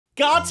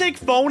Gartic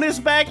phone is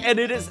back and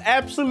it is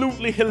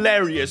absolutely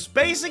hilarious.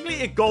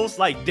 Basically, it goes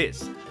like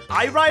this.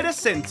 I write a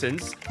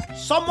sentence,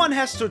 someone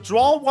has to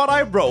draw what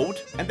I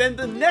wrote, and then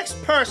the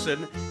next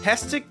person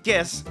has to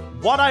guess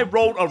what I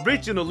wrote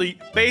originally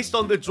based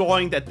on the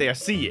drawing that they're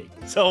seeing.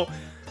 So,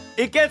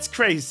 it gets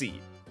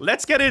crazy.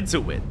 Let's get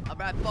into it.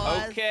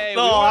 Okay.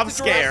 Oh, I'm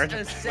scared.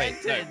 Wait,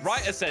 no,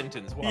 write a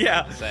sentence. What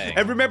Yeah, I'm saying.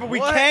 and remember, we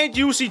can't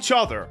use each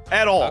other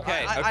at all.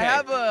 Okay, I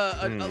have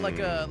an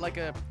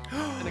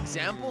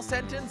example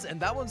sentence, and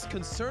that one's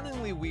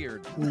concerningly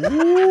weird.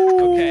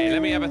 Okay,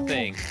 let me have a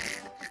think.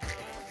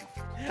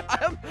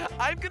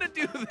 I'm gonna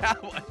do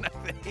that one, I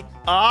think.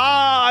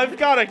 Ah, I've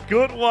got a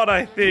good one,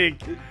 I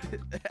think.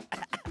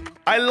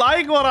 I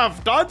like what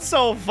I've done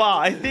so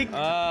far. I think.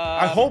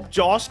 I hope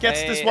Josh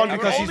gets this one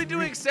because we're only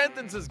doing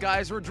sentences,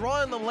 guys. We're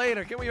drawing them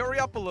later. Can we hurry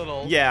up a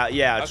little? Yeah,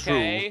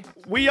 okay. True.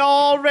 We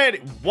already.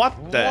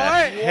 What the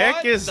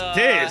heck is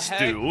this,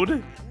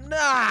 dude?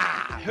 Nah.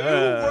 Who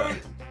wrote?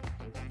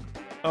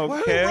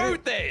 Okay. Who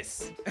wrote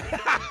this?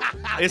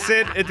 Is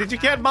it? Did you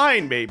get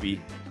mine, maybe?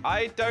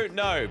 I don't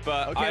know,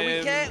 but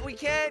okay, we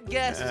can't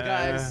guess,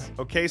 guys.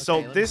 Okay,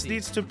 so this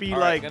needs to be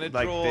like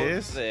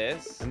this,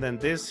 and then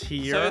this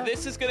here. So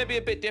this is gonna be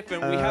a bit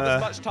different. We have as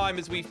much time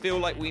as we feel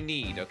like we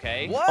need.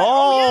 Okay. What?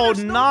 Oh,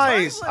 yeah,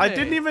 nice! No I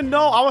didn't even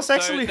know. I was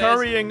actually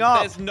hurrying up.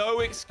 There's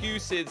no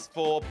excuses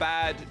for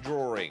bad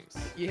drawings.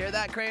 You hear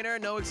that, Craner?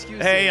 No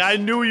excuses. Hey, I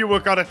knew you were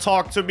gonna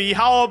talk to me.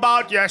 How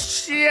about you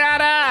shut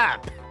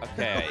up?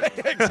 Okay.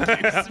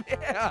 Excuse me.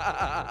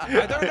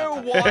 I don't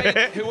know why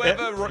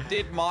whoever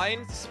did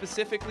mine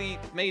specifically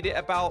made it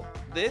about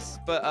this,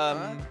 but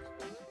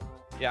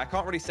yeah, I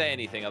can't really say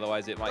anything,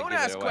 otherwise it might give it away.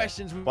 Don't ask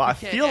questions. Well, I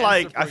feel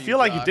like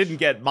you didn't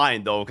get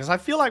mine though, because I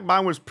feel like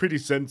mine was pretty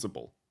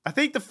sensible. I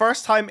think the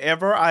first time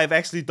ever I've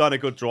actually done a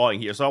good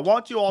drawing here, so I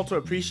want you all to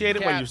appreciate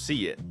it when you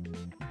see it.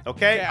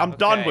 Okay, I'm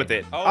done with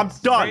it. Oh, I'm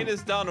done. Screen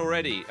is done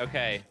already.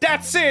 Okay.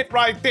 That's it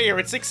right there.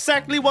 It's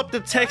exactly what the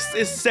text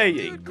is saying.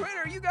 Dude,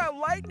 Craner, you got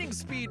lightning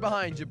speed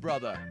behind you,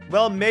 brother.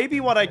 Well, maybe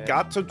what I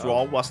got to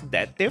draw wasn't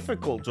that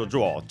difficult to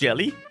draw,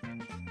 Jelly.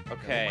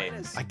 Okay.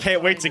 I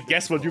can't wait to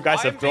guess what you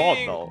guys have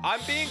drawn, though.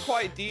 I'm being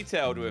quite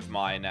detailed with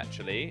mine,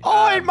 actually.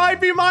 Oh, it might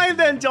be mine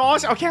then,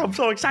 Josh. Okay, I'm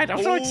so excited.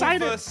 I'm so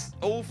excited.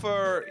 All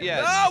for, yeah.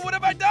 No, what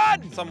have I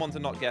done? Someone to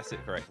not guess it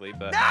correctly,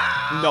 but...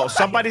 No,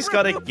 somebody's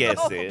gotta guess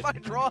it. My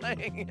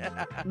drawing.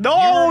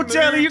 No,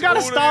 Jelly, you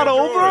gotta start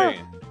over.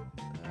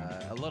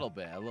 A little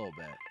bit.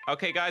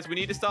 Okay, guys, we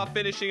need to start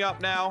finishing up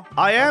now.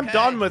 I am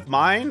done with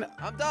mine.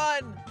 I'm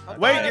done.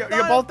 Wait,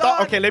 you're both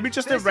done? Okay, let me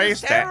just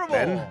erase that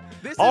then.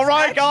 All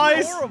right,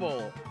 guys.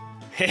 Horrible.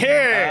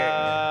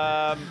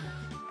 Hey.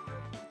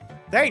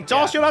 Hey,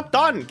 Josh, you're not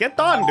done. Get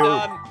done, dude.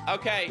 Done.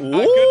 Okay. Good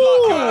luck.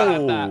 You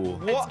have that.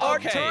 It's our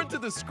turn to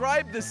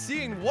describe the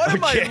scene. What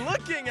am I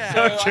looking at?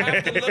 So I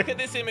have to look at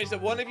this image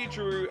that one of you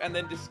drew and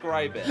then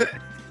describe it.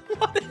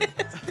 What is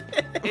this?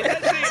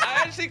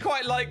 I actually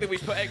quite like that we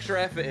put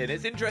extra effort in.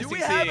 It's interesting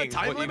seeing what you guys do. Do we have a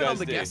time limit on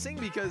the guessing?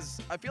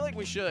 Because I feel like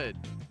we should.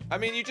 I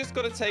mean, you just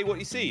got to say what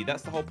you see.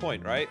 That's the whole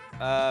point, right?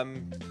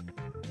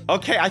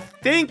 Okay, I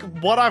think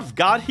what I've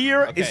got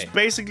here is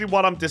basically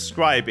what I'm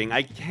describing.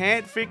 I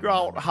can't figure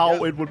out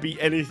how it would be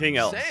anything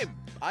else. Same.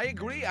 I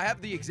agree. I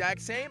have the exact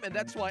same, and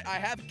that's why I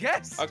have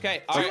guessed.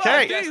 Okay.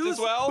 Okay. Guessed as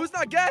well. Who's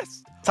not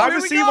guessed? Time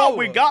to see what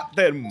we got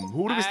then.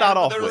 Who do we start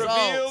off with? The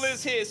reveal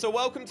is here. So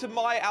welcome to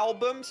my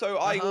album. So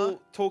I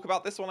will talk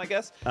about this one, I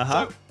guess.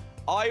 So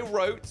I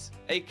wrote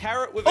a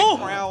carrot with a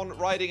crown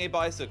riding a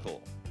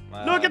bicycle.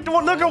 Look at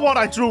what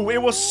I drew.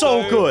 It was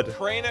so good.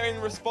 Craner,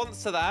 in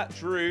response to that,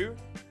 drew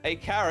a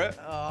carrot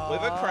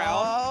with a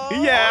crown on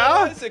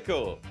a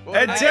bicycle.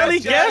 And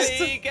Jelly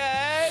guessed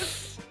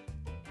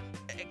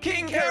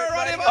King Carrot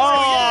riding a bicycle.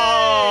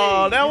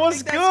 Oh, that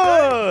was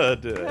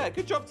good. Yeah,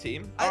 good job,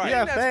 team. All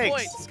right, thanks.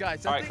 Points,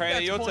 guys. All right,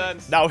 Craner, your turn.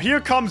 Now here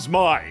comes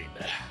mine.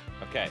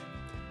 Okay.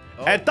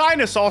 A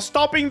dinosaur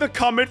stopping the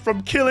comet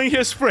from killing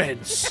his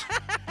friends.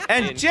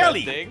 And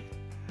Jelly.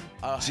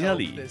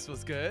 Jelly. This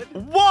was good.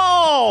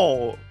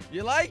 Whoa!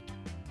 You like?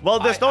 Well,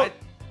 there's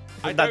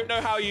I don't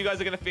know how you guys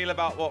are going to feel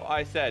about what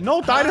I said.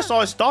 No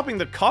dinosaur is stopping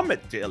the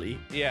comet, Jelly.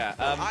 Yeah.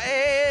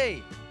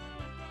 Hey!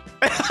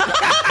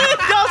 It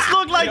does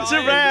look like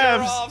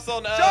giraffes.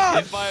 On Earth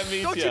Josh, by a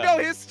meteor. don't you know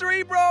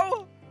history,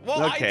 bro?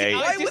 Well, okay.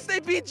 Why would they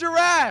be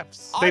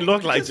giraffes? They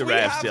look like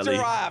giraffes, we have Jelly.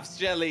 Giraffes,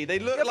 Jelly. They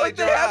look Yeah, like but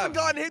they giraffes. haven't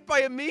gotten hit by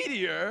a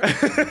meteor.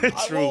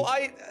 True. Well,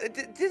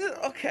 didn't.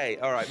 Okay.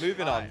 All right.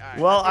 Moving on. All right.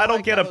 Well, I don't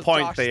like get that a was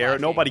point Josh there.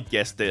 slacking. Nobody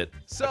guessed it.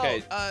 So,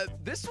 Okay.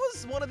 this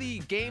was one of the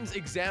game's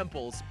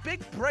examples. Big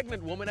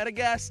pregnant woman at a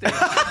gas station.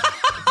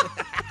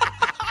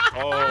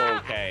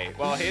 Okay.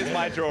 Well, here's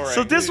my drawing.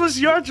 So this was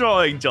your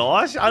drawing,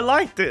 Josh. I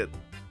liked it.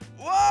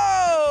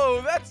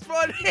 Whoa, that's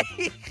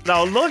funny.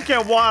 Now look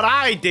at what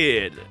I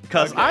did,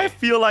 because I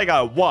feel like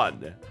I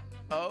won.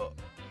 Oh.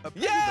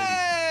 Yay!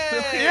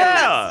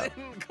 Yeah.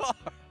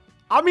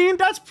 I mean,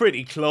 that's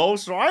pretty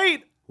close,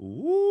 right?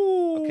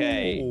 Ooh.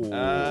 Okay.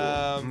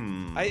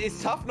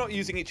 It's tough not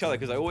using each other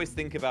because I always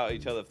think about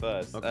each other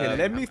first. Okay,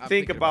 let me I'm think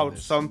thinking about about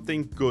this.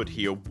 something good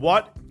here.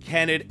 What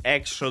can it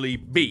actually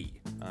be?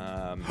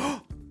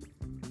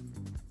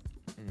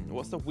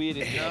 What's the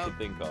weirdest thing I can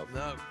think of?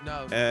 No,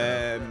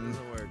 that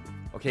doesn't work.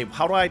 Okay,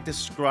 how do I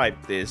describe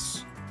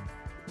this?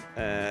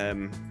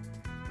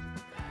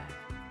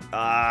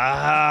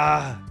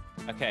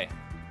 Okay.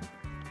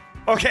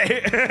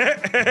 Okay.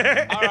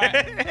 All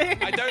right.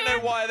 I don't know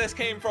where this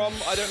came from.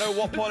 I don't know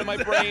what part of my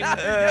brain.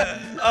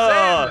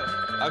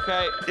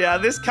 Okay. Yeah,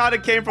 this kind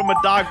of came from a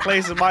dark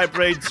place in my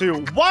brain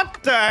too.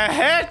 What the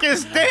heck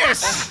is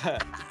this?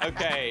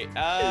 Okay.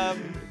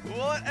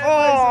 What am I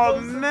Oh,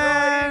 supposed to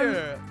man. write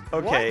here?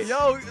 Okay. What?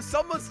 Yo,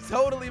 someone's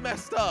totally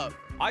messed up.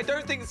 I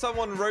don't think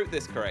someone wrote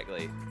this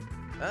correctly.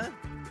 Huh?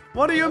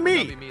 What do you That would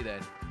mean? be me then.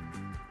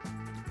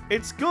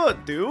 It's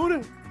good,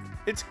 dude.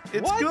 It's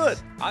What? good.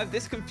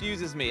 This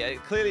confuses me.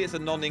 Clearly, it's a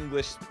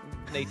non-English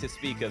native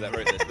speaker that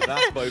wrote this, but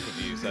that's both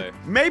of you. So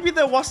Maybe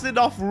there wasn't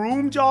enough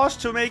room, Josh,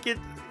 to make it,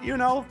 you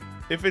know,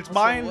 if it's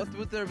mine. What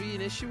would there be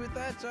an issue with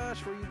that, Josh?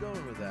 Where are you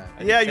going with that?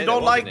 I Yeah, didn't say you there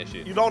don't was an like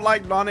issue. you don't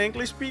like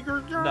non-English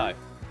speakers, Josh?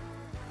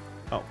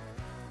 No. Oh.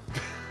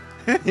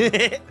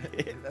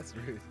 That's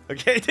rude.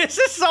 Okay, this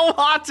is so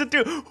hard to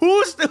do.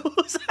 Whose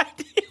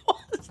idea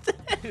was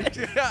this?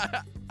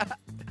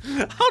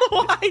 How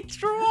do I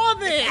draw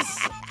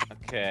this?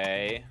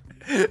 Okay.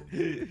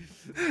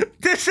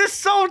 This is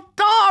so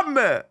dumb.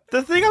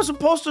 The thing I'm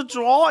supposed to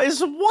draw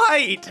is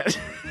white.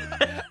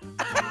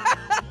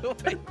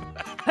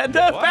 And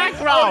the What?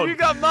 background. Oh, you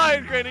got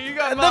mine, Crainer. You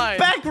got And mine. the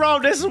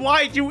background is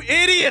white, you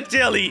idiot,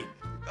 Jelly.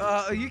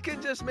 You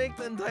can just make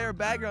the entire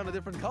background a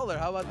different color.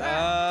 How about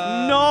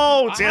that?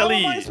 No, How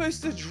Jelly. am I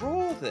supposed to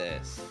draw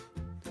this?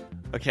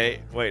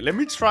 Okay, wait, let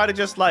me try to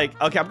just like...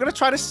 Okay, I'm gonna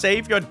try to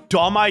save your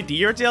dumb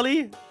idea,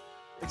 Jelly.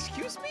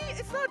 Excuse me?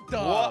 It's not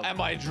dumb. What am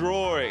I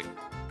drawing?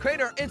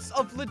 Crainer, it's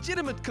of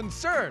legitimate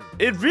concern.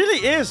 It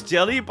really is,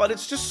 Jelly, but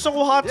it's just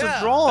so hard to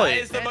Yeah, draw That it.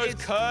 is the And most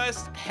it's-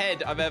 cursed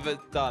head I've ever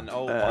done.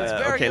 Oh my. It's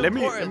very okay, let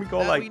me important go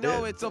that like we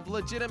know this. it's of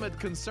legitimate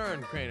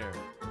concern, Crainer.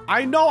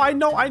 I know.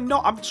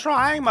 I'm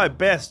trying my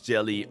best,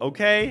 Jelly,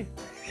 okay?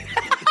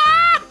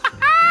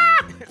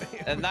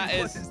 And that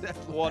What is is that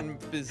one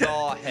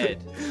bizarre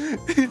head.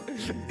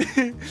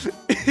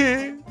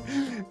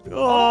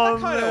 Oh,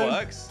 That kind of man.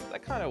 works.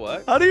 That kind of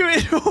works. How do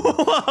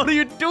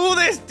you do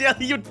this,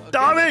 Jelly, you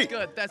dummy? That's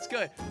good. That's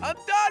good. I'm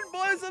done,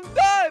 boys. I'm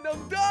done.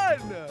 I'm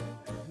done.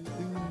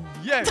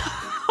 Yes.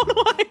 How do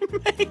I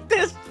make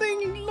this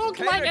thing look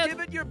like Crainer, a... give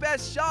it your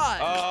best shot.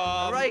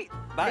 All right.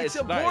 that It's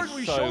is- that important is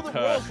we so show the world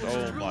cursed. what's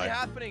Oh truly my.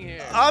 happening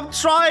here. I'm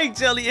trying,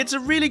 Jelly. It's a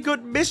really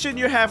good mission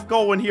you have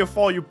going here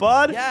for you,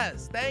 bud.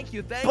 Yes. Thank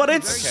you. Thank But you.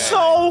 it's Very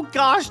so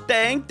gosh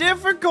dang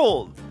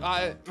difficult.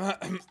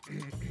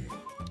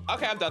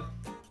 Okay, I'm done.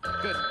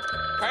 good.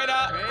 Crainer!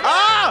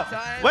 Ah!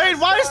 Time Wait,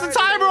 why is the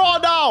timer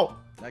on now?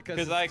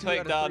 Because I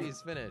clicked done.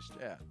 Is finished.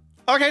 Yeah.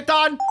 Okay,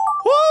 done.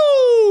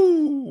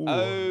 Woo!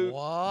 Oh.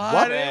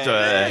 What man.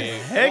 the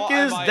heck What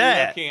is am I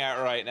that? looking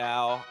at right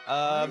now?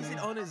 Why is it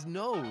on his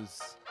nose?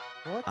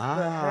 What the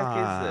heck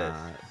is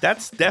this?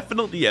 That's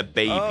definitely a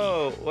baby.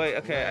 Oh, wait,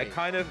 okay.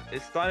 Right.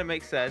 It's starting to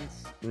make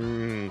sense.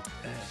 Mm.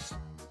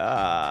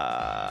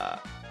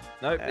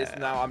 Nope,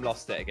 now I'm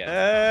lost it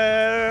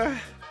again.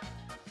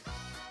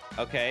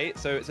 Okay,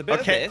 so it's a bit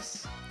okay. of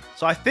this.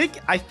 So I think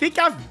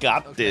I've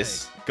got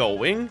this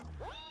going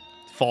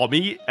for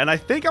me, and I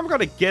think I'm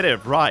gonna get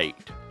it right.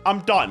 I'm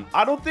done.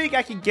 I don't think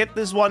I can get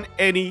this one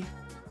any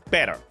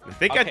better. I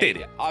think I did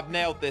it. I've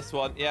nailed this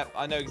one. Yep,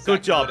 I know exactly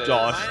Good job, what it is.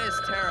 Josh. Mine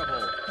is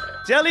terrible.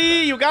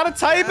 Jelly, you gotta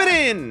type it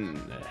in.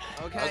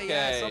 Okay,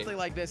 yeah, Okay. something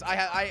like this.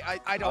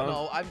 I don't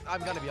know. I'm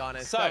gonna be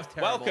honest. So, That was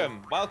terrible.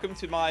 welcome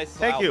to my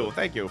Thank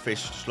album. you, Fish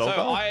So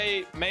Slogo.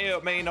 I may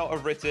or may not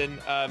have written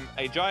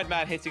a giant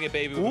man hitting a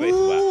baby with a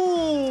baseball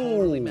bat.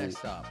 Totally Ooh.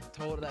 messed up.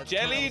 That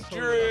Jelly was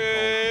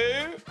totally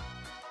uncalled.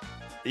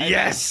 drew.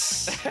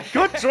 Yes.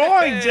 Good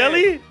drawing,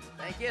 Jelly.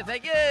 Thank you.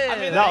 Thank you. I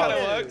mean, No. that kind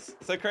of works.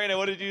 So, Crainer,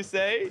 what did you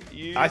say?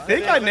 I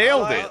think I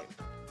nailed it.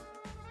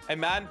 A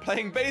man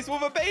playing baseball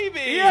with a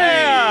baby.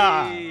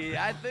 Yeah. Hey,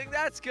 I think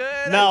that's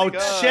good. Now Good.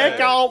 check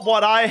out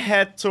what I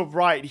had to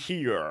write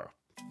here.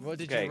 What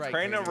did Okay, you write?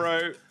 Crainer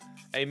wrote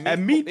a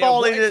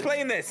meatball in it.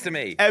 Explain this to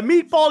me. A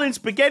meatball in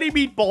spaghetti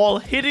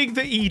meatball hitting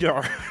the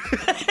eater.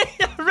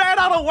 Ran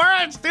out of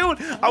words,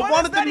 dude. I What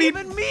wanted does that the meat.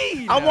 even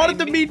mean? I wanted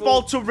the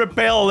meatball- meatball to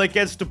rebel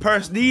against the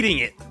person eating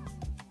it.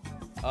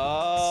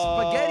 Oh.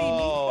 Spaghetti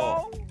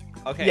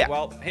meatball. Okay, Yeah.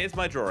 well, here's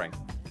my drawing.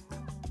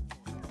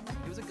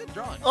 It was a good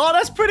drawing. Oh,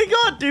 that's pretty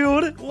good,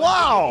 dude. It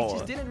Wow.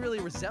 just didn't really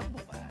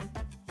resemble that.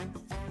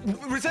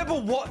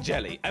 Resemble what,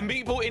 Jelly? A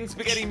meatball in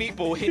spaghetti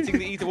meatball hitting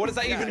the eater. What does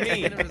that Yeah, even it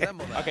mean? didn't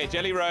resemble that. Okay,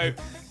 Jelly wrote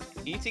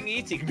eating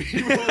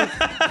meatball.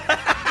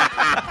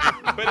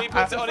 But he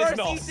puts it on his First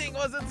nose. eating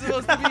wasn't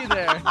supposed to be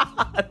there.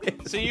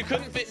 So you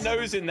couldn't fit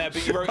nose in there,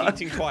 but you wrote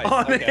eating twice.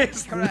 On Okay.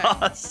 his Correct.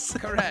 nuts.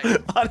 Correct.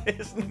 On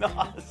his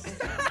nuts.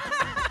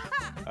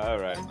 All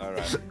right, all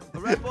right.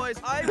 All right, boys.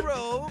 I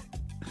wrote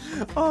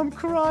I'm polar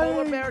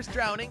crying. bears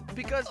drowning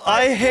because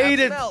I ice caps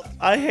hated. melt.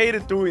 I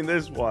hated doing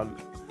this one.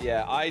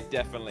 Yeah, I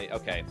definitely.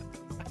 Okay.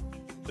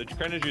 So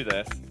Crainer drew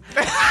this.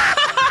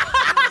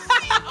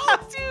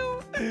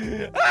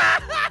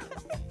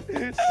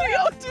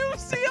 CO2!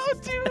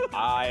 CO2!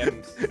 I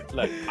am.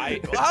 Look,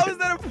 How is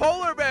that a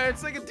polar bear?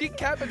 It's like a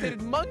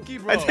decapitated monkey,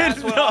 bro.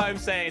 That's what I'm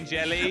saying,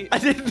 Jelly. I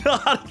didn't know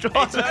how to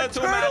draw that.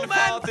 Turtle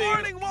man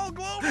farting while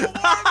global warming.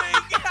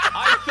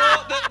 I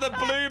thought that the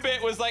blue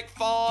bit was like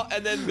fart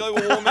and then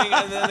global warming,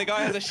 and then the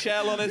guy has a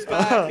shell on his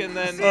back, and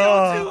then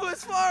CO2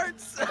 was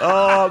farts.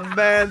 Oh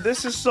man,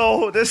 this is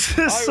so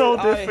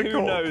difficult.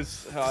 Who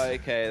knows? Oh,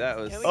 okay, that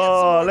was.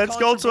 Let's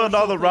go to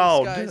another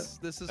round. Guys,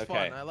 this is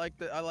Okay. fun. I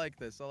like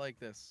this.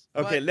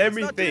 Okay, But let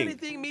me let's not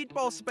think. do anything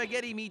meatball,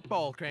 spaghetti,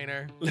 meatball,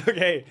 Crainer.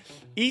 Okay,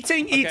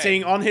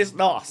 eating on his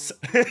nose.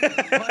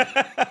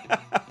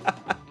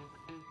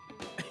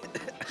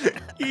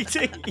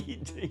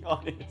 eating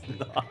on his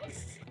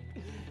nose.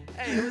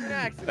 Hey, it was an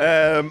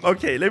accident.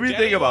 Okay, let me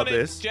think about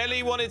this.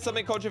 Jelly wanted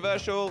something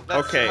controversial.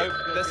 Okay.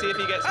 Let's see if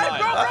he gets Hey, mine.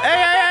 bro,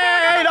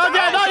 Hey, not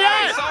yet, not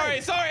yet!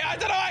 Sorry. I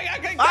don't know. I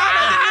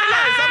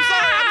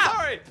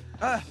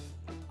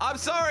I'm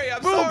sorry.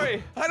 I'm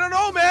sorry. I don't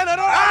know, man. I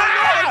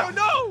don't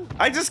know.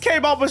 I just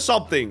came up with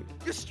something.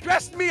 You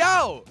stressed me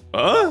out.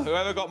 Huh?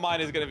 Whoever got mine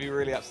is going to be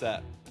really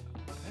upset.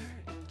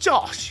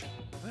 Josh.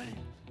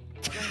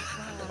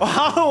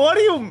 What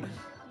do you...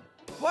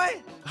 What?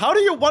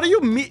 What do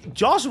you mean?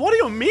 Josh, what do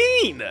you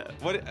mean?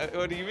 What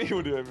do you mean?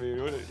 What do I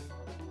mean?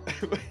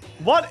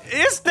 What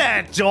is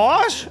that,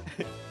 Josh?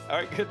 All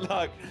right, good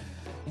luck.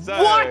 So,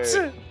 What?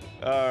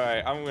 All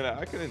right,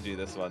 I couldn't do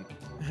this one.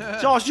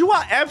 Josh, you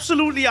are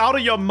absolutely out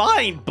of your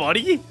mind,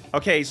 buddy.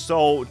 Okay,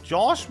 so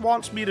Josh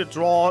wants me to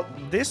draw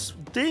this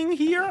thing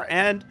here,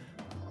 and...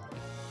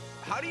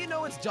 How do you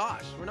know it's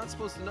Josh? We're not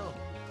supposed to know.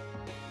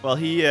 Well,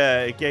 he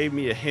gave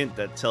me a hint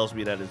that tells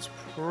me that it's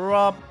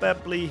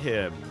probably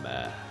him.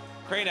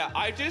 Crainer,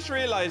 I just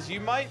realized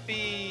you might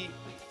be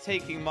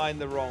taking mine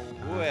the wrong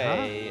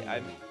way.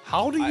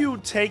 How do you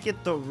take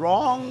it the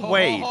wrong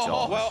way,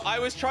 Josh? Well, I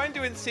was trying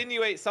to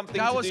insinuate something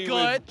That to was do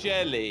good. with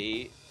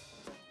jelly,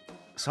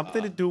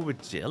 Something to do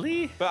with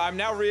jelly? but I'm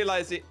now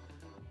realizing...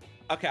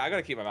 Okay, I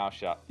gotta keep my mouth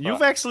shut.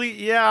 You've actually,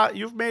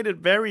 you've made it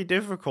very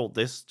difficult,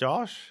 this,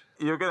 Josh.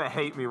 You're gonna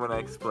hate me when I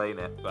explain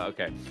it, but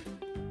okay.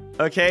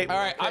 Okay. All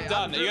right, I'm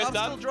done. Are you guys I'm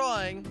done? still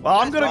drawing. Well,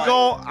 I'm gonna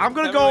go. I'm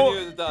gonna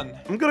go. Done.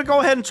 I'm gonna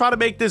go ahead and try to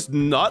make this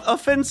not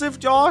offensive,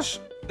 Josh.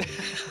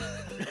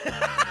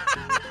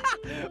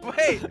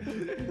 Wait,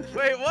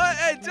 what?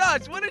 Hey,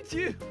 Josh, what did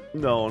you?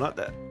 No, not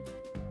that.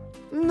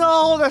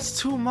 No, that's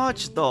too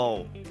much,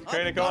 though.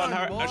 Crainer, go on.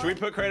 done, boy. Should we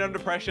put Crainer under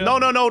pressure? No,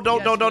 don't.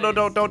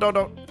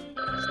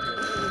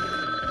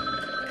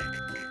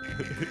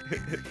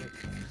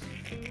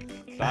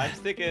 Time's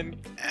ticking.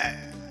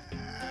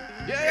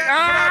 Yeah.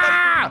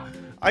 Ah!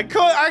 I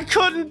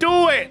couldn't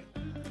do it.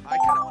 I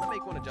kind of want to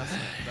make one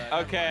adjustment.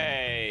 But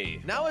Okay.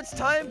 Now it's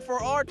time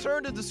for our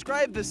turn to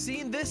describe the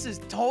scene. This is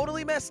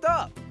totally messed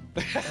up.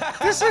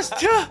 This is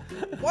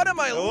What am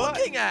I What?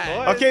 looking at?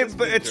 What? okay. This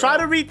But picture try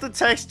to up. read the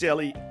text,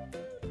 Jelly.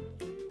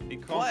 You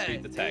can't What?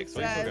 read the text.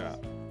 What are you talking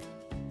about?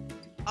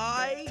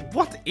 I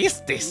What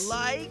is this?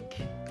 like.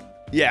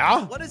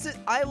 Yeah. What is it?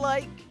 I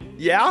like.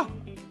 Yeah.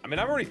 I mean,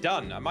 I'm already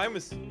done.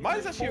 Mine's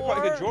actually quite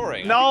a good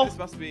drawing. I No. think this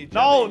must be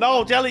No,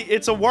 jelly. Jelly.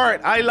 It's a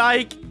word. I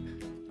like.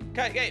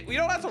 Okay, we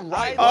don't have to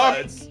write I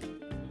words.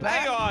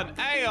 Back.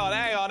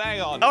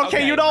 Hang on.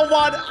 Okay, you know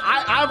what?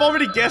 I've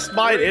already guessed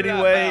mine Ring that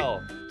anyway.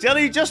 bell.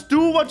 Jelly, just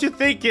do what you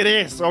think it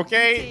is,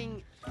 okay?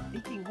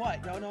 Eating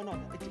what? No.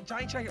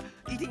 Giant checker.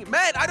 Eating.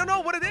 Man, I don't know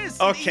what it is.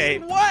 Okay.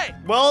 Eating what?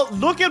 Well,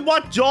 look at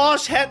what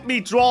Josh had me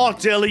draw,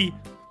 Jelly.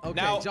 Okay,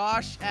 Now-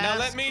 Josh asked Now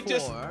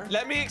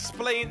let me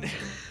explain.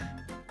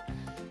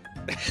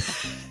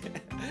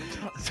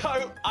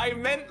 So I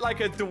meant like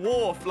a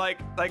dwarf, like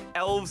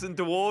elves and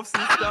dwarfs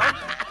and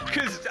stuff,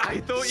 because I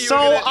thought you So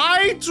were gonna...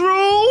 I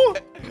drew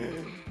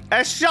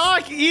a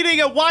shark eating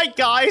a white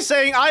guy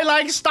saying, I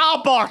like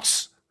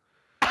Starbucks.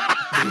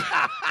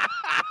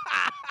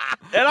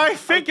 And I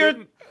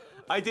figured...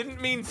 I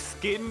didn't mean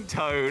skin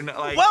tone.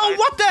 Like, Well,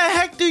 what the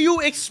heck do you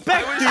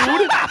expect,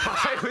 dude?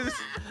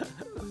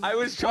 I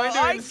was trying Well, to...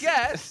 I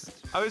guessed.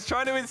 I was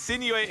trying to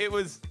insinuate it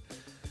was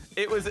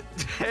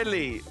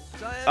jelly.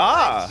 Giant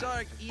Ah.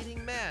 shark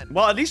eating man.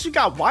 Well, at least you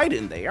got white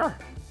in there.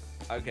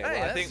 Okay, Hey,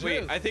 well, that's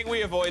true. I think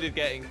we avoided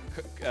getting.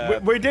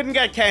 We didn't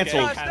get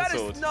canceled. Josh, that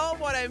cancelled. is not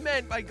what I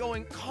meant by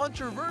going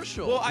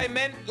controversial. Well, I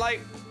meant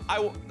like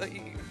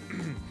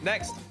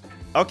next.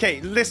 Okay,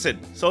 listen.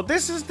 So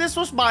this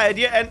was my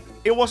idea, and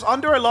it was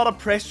under a lot of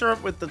pressure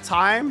with the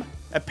time.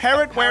 A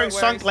parrot wearing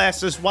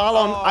sunglasses while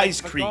on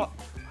ice cream.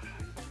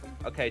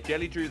 Okay,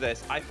 Jelly drew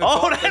this. I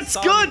forgot. Oh, the that's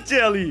sun. good,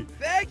 Jelly.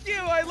 Thank you.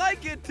 I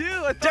like it too. I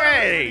thought it was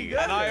Dang. pretty good.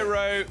 And I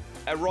wrote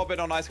a robin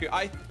on ice cream.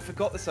 I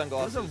forgot the It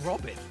sunglasses. was a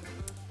robin.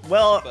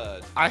 Well,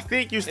 Bird. I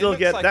think you still looks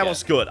get like that it.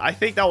 was good. I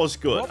think that was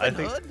good. I Robin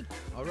think. Hood?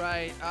 All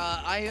right.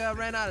 I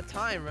ran out of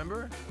time,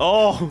 remember?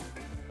 Oh,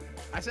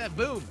 I said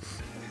boom.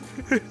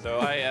 So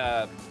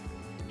I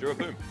Drew a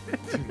boom.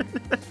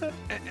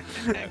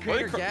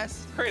 Crater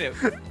guess. Crater,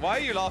 why are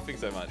you laughing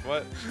so much?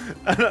 What?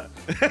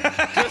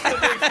 Just a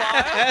big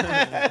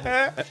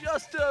fire?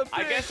 Just a big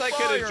I guess I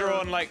could have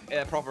drawn like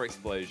a proper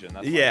explosion.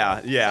 That's Yeah.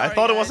 I Sorry,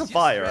 thought it was guys, a you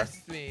fire.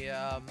 stressed me.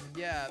 Yeah.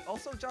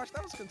 Also, Josh,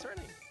 that was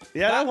concerning.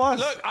 Yeah, that was.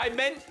 Look, I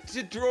meant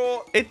to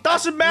draw. It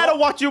doesn't matter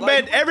what you like,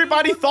 meant.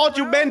 Everybody thought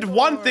you meant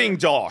one thing,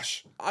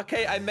 Josh.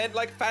 Okay, I meant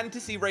like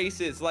fantasy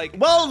races. Like,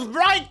 Well,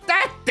 write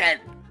that then.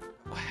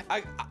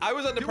 I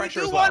was under Do we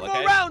pressure do as well. one more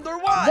Okay? round or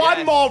what?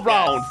 One more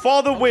round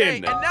for the Okay,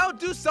 win. and now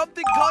do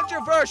something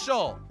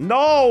controversial.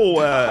 No.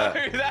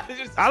 That is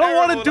just I don't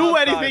want to terrible do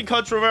last anything time.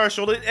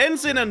 controversial. It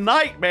ends in a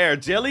nightmare,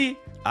 Jelly.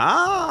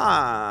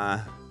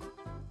 Ah.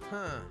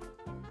 Huh.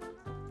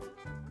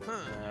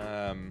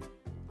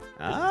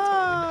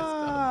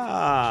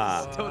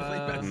 Ah. It's totally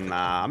messed up.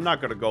 Nah, I'm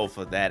not gonna go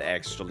for that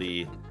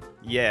actually.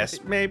 Yes,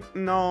 maybe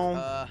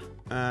no.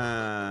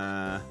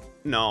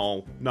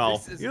 No.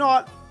 This is- You know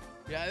what?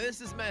 Yeah, this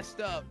is messed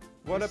up.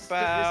 What This is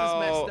about-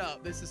 messed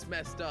up. This is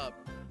messed up.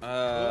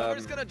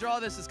 Whoever's gonna draw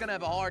this is gonna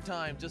have a hard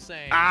time. Just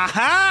saying.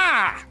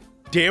 Aha!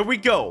 There we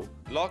go.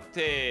 Locked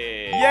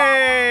in.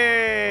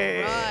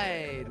 Yay!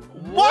 Right.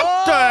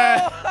 What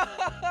the?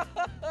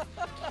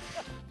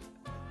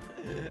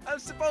 I'm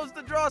supposed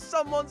to draw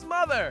someone's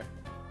mother.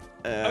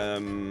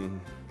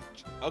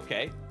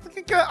 Okay.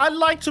 I'd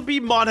like to be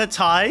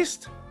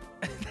monetized.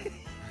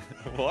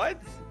 What?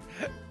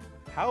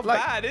 How Like-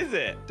 bad is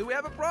it? Do we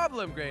have a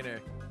problem, Grainer?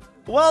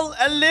 Well,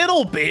 a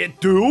little bit,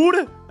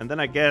 dude. And then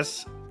I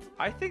guess.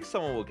 I think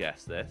someone will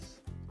guess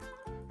this.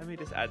 Let me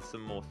just add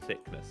some more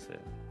thickness here.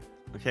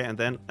 Okay, and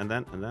then. And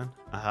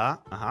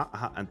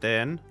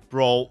then,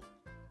 bro.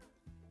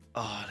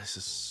 Oh, this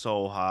is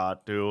so hard,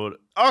 dude.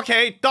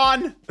 Okay,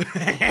 done.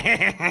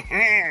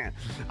 I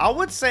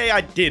would say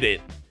I did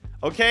it.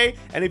 Okay,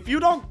 and if you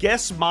don't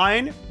guess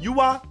mine, you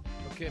are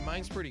Okay,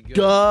 mine's pretty good.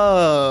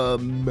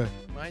 dumb.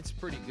 Mine's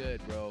pretty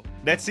good, bro.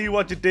 Let's see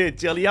what you did,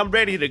 Jelly. I'm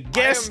ready to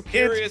guess I am it.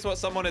 curious what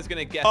someone is going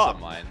to guess up.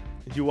 on mine.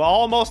 You are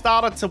almost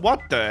out of what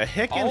the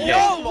heck in Oh, here?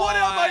 Yo, what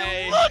am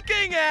I my.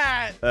 looking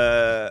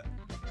at?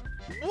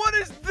 What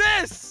is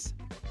this?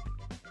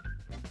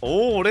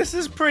 Oh, this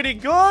is pretty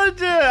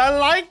good. I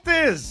like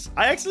this.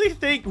 I actually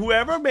think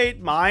whoever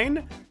made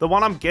mine, the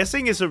one I'm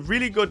guessing, is a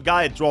really good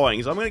guy at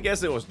drawing. So I'm gonna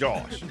guess it was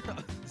Josh.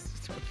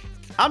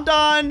 I'm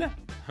done.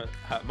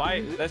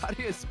 That's, How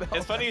do you spell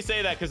it's funny you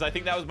say that because I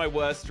think that was my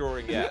worst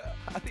drawing yet.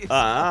 How do you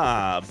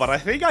But I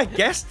think I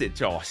guessed it,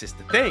 Josh, is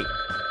the thing.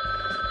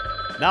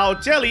 Now,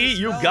 Jelly,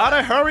 you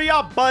gotta hurry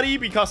up, buddy,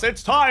 because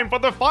it's time for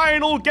the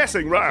final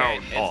guessing Okay,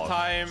 round. it's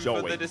time for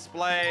showing. the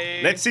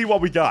display. Let's see what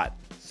we got.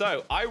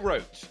 So, I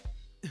wrote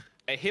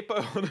a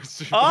hippo on a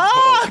street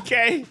Oh,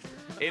 okay.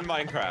 in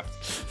Minecraft.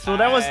 So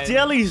that was And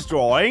Jelly's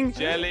drawing.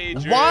 Jelly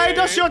drew... Why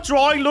does your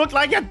drawing look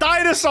like a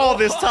dinosaur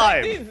this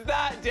time? What is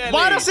that, Jelly?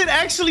 Why does it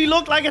actually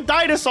look like a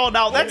dinosaur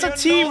now? That's a When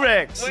you're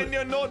T-Rex. not- When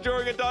you're not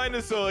drawing a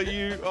dinosaur,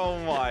 you... Oh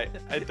my.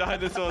 A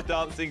dinosaur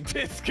dancing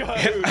disco.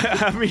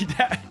 I mean,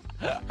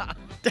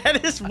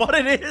 that is what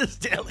it is,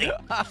 Jelly.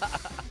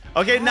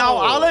 Okay, now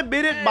I'll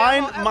admit it.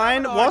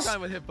 Mine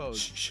was...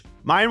 Shh.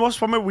 Mine was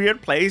from a weird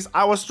place.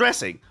 I was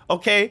stressing,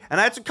 okay? And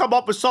I had to come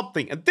up with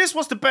something. And this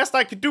was the best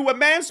I could do. A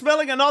man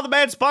smelling another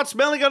man's butt,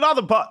 smelling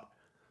another butt.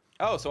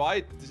 Oh, so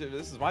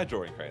this is my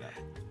drawing, Crainer.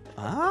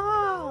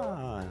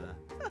 Ah.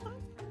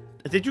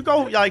 Did you go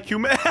like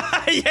human?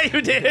 Yeah,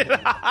 you did.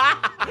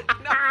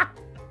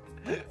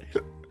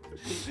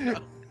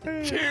 Human.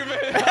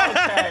 Okay.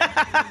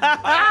 I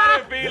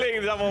had a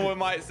feeling someone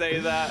might say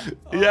that.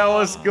 That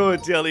was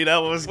good, Jelly. That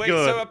was Wait,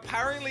 good. so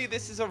apparently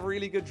this is a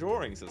really good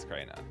drawing, says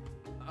Crainer.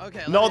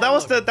 Okay. No, that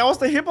was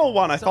the hippo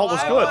one I thought was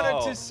I good.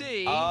 wanted to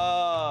see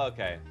Oh,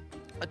 okay.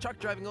 a truck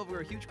driving over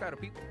a huge crowd of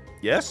people.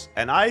 Yes,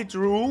 and I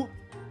drew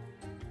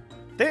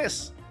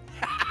this.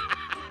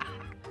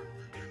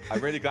 I'm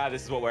really glad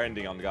this is what we're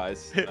ending on,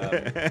 guys.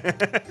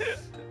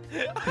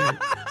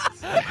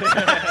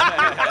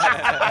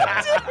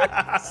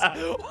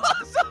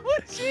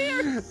 Someone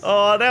cheers!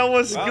 Oh, that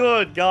was Well,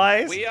 good,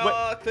 guys. We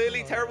are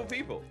clearly terrible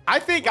people. I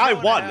think We're I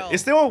going to won. hell.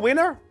 Is there a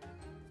winner?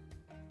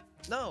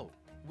 No,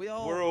 we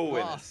all We're all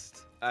winners.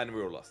 lost. And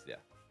we're all lost, yeah.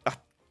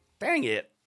 Dang it.